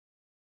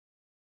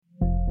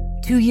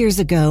2 years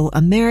ago,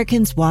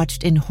 Americans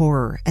watched in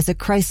horror as a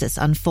crisis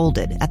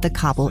unfolded at the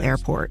Kabul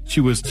airport.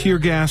 She was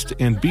tear-gassed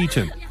and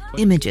beaten.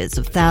 Images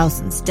of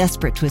thousands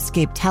desperate to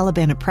escape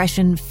Taliban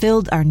oppression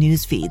filled our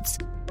news feeds.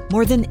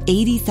 More than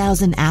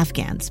 80,000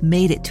 Afghans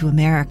made it to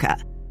America.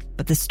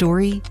 But the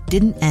story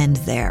didn't end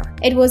there.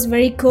 It was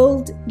very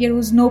cold. There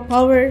was no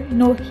power,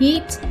 no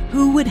heat.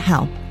 Who would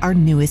help our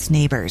newest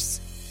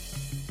neighbors?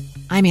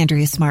 I'm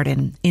Andrea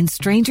Smartin. In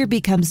Stranger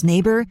Becomes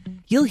Neighbor,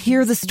 you'll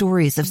hear the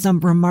stories of some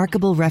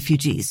remarkable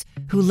refugees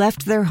who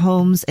left their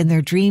homes and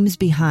their dreams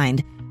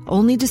behind,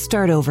 only to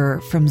start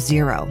over from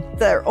zero.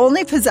 Their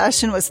only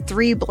possession was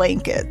 3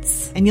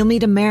 blankets. And you'll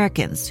meet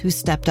Americans who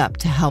stepped up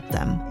to help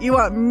them. You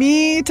want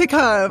me to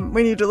come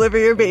when you deliver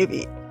your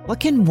baby. What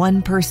can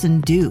one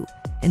person do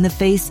in the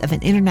face of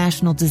an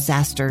international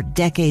disaster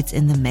decades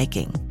in the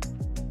making?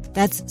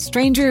 That's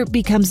Stranger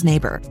Becomes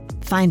Neighbor.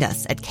 Find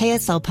us at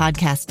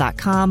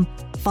kslpodcast.com.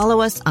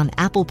 Follow us on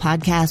Apple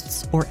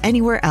Podcasts or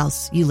anywhere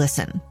else you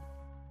listen.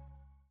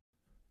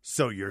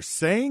 So you're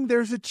saying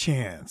there's a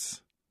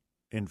chance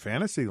in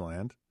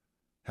Fantasyland?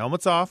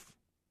 Helmets Off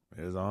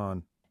is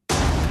on.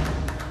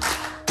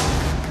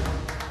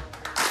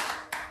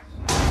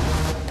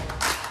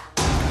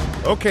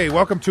 Okay,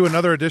 welcome to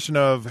another edition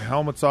of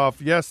Helmets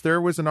Off. Yes,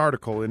 there was an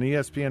article in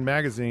ESPN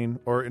Magazine,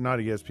 or not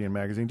ESPN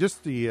Magazine,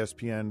 just the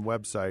ESPN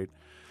website,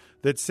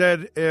 that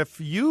said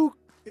if you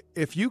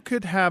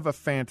could have a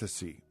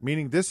fantasy,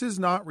 meaning this is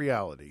not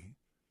reality,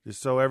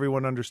 just so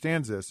everyone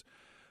understands this,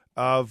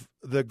 of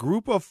the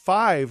group of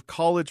 5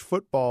 college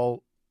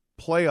football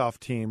playoff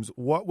teams,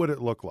 what would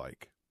it look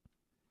like?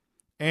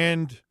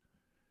 And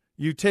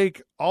you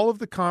take all of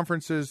the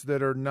conferences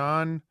that are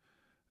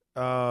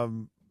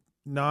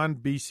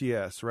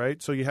non-BCS,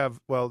 right? So you have,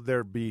 well,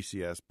 they're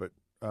BCS, but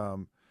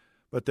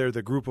they're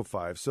the group of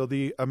 5. So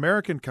the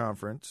American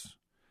Conference,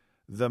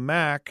 the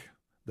MAC,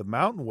 the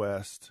Mountain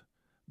West,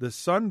 the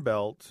Sun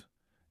Belt,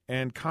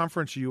 and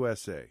Conference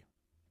USA.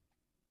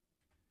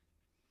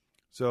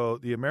 So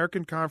the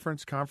American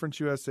Conference, Conference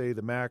USA,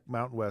 the MAC,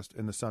 Mountain West,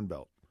 and the Sun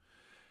Belt.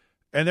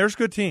 And there's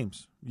good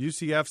teams.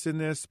 UCF's in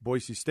this.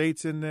 Boise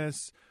State's in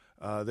this.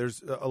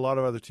 There's a lot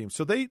of other teams.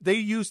 So they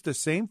use the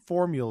same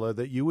formula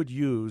that you would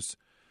use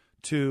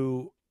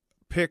to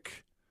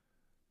pick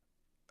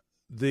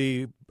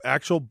the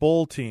actual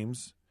bowl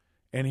teams.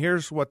 And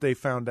here's what they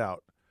found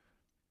out.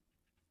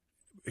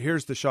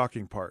 Here's the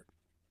shocking part.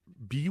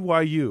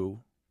 BYU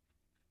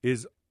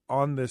is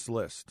on this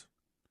list.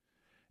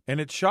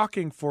 And it's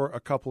shocking for a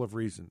couple of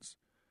reasons.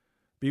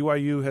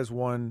 BYU has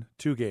won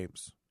 2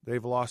 games.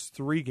 They've lost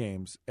 3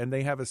 games, and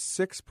they have a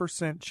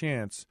 6%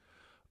 chance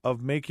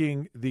of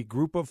making the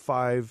group of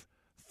 5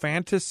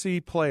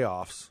 fantasy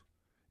playoffs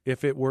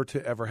if it were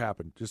to ever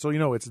happen. Just so you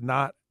know, it's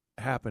not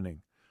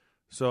happening.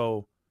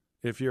 So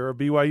if you're a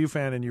BYU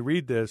fan and you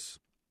read this,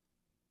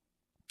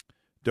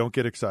 don't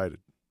get excited.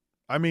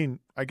 I mean,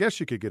 I guess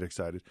you could get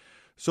excited.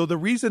 So the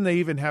reason they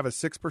even have a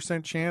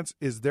 6% chance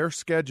is their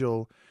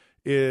schedule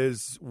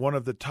is one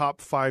of the top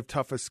 5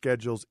 toughest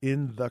schedules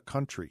in the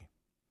country.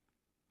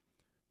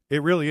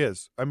 It really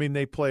is. I mean,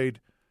 they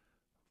played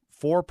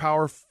 4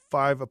 Power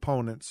 5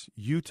 opponents,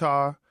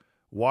 Utah,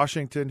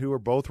 Washington, who are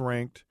both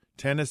ranked,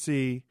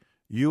 Tennessee,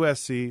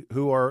 USC,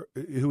 who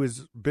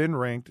has been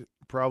ranked,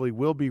 probably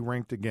will be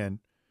ranked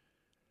again,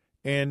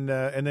 and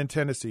then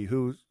Tennessee,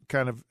 who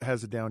kind of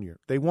has a down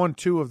year. They won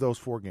 2 of those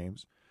 4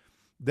 games.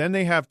 Then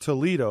they have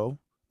Toledo,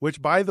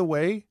 which, by the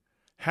way,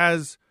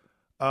 has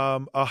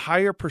a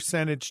higher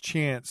percentage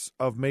chance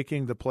of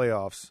making the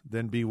playoffs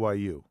than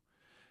BYU.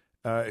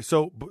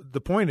 So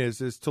the point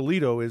is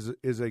Toledo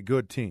is a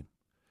good team,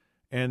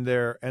 and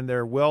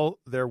they're well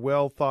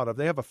thought of.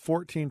 They have a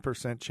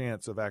 14%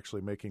 chance of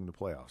actually making the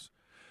playoffs.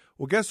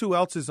 Well, guess who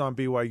else is on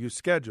BYU's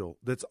schedule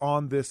that's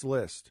on this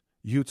list?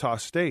 Utah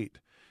State.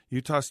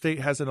 Utah State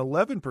has an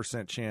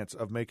 11% chance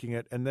of making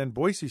it, and then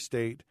Boise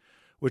State,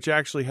 which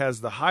actually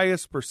has the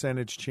highest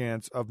percentage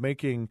chance of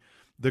making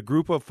the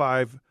group of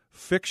 5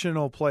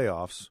 fictional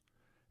playoffs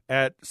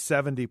at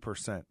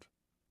 70%.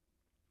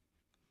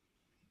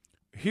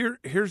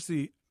 Here's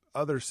the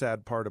other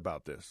sad part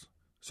about this.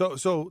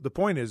 So the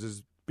point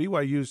is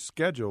BYU's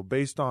schedule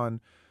based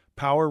on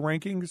power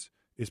rankings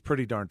is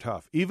pretty darn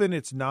tough. Even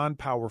its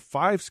non-Power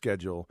 5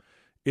 schedule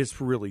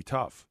is really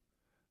tough.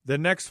 The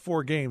next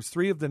 4 games,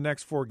 3 of the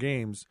next 4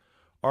 games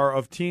are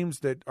of teams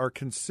that are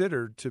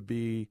considered to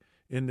be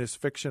in this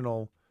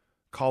fictional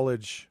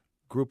college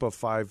group of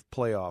 5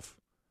 playoff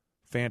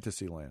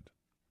fantasy land.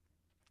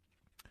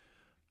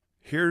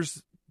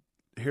 Here's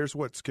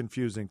what's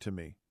confusing to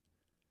me.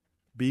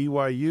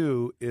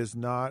 BYU is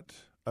not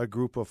a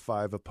group of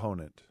 5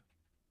 opponent.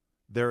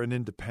 They're an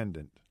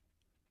independent.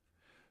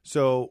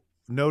 So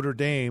Notre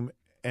Dame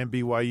and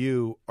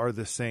BYU are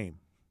the same.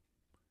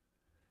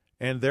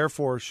 And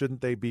therefore,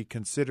 shouldn't they be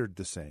considered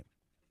the same?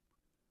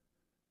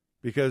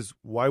 Because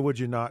why would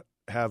you not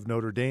have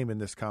Notre Dame in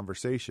this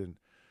conversation?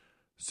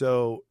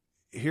 So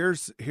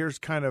here's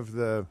kind of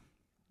the,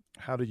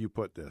 how do you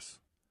put this?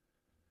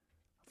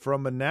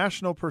 From a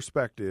national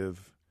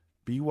perspective,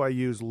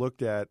 BYU's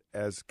looked at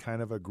as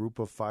kind of a group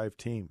of 5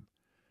 team.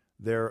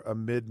 they're a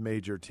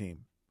mid-major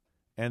team,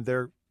 and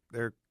they're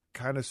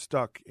kind of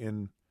stuck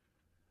in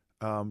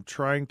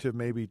trying to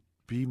maybe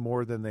be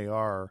more than they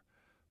are,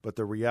 but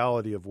the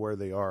reality of where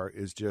they are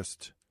is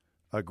just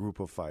a group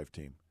of 5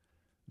 team.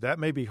 That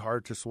may be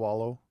hard to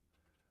swallow,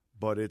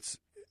 but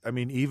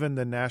even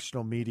the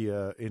national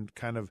media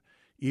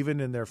even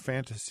in their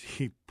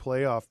fantasy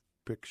playoff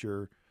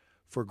picture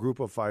for group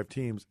of 5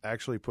 teams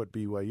actually put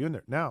BYU in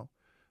there. Now,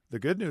 the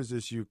good news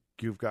is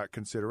you've got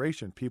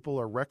consideration. People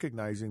are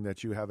recognizing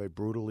that you have a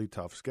brutally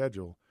tough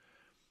schedule.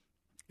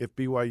 If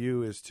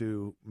BYU is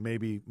to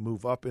maybe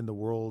move up in the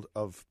world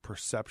of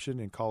perception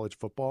in college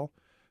football,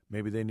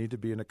 maybe they need to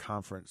be in a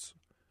conference,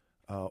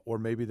 or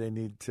maybe they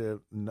need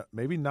to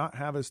maybe not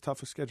have as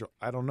tough a schedule.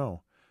 I don't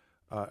know.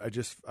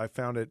 I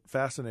found it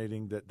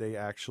fascinating that they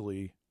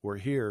actually were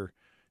here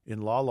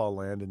in La La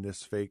Land in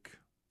this fake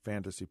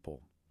fantasy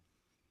poll.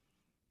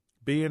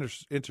 Be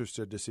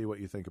interested to see what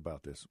you think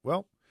about this.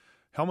 Well,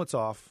 Helmets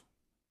Off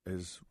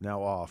is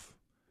now off,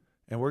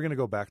 and we're going to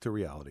go back to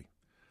reality.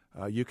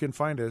 You can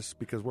find us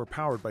because we're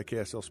powered by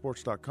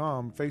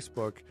KSLSports.com,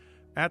 Facebook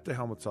at the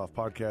Helmets Off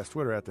Podcast,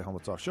 Twitter at the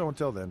Helmets Off Show.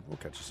 Until then, we'll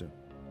catch you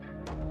soon.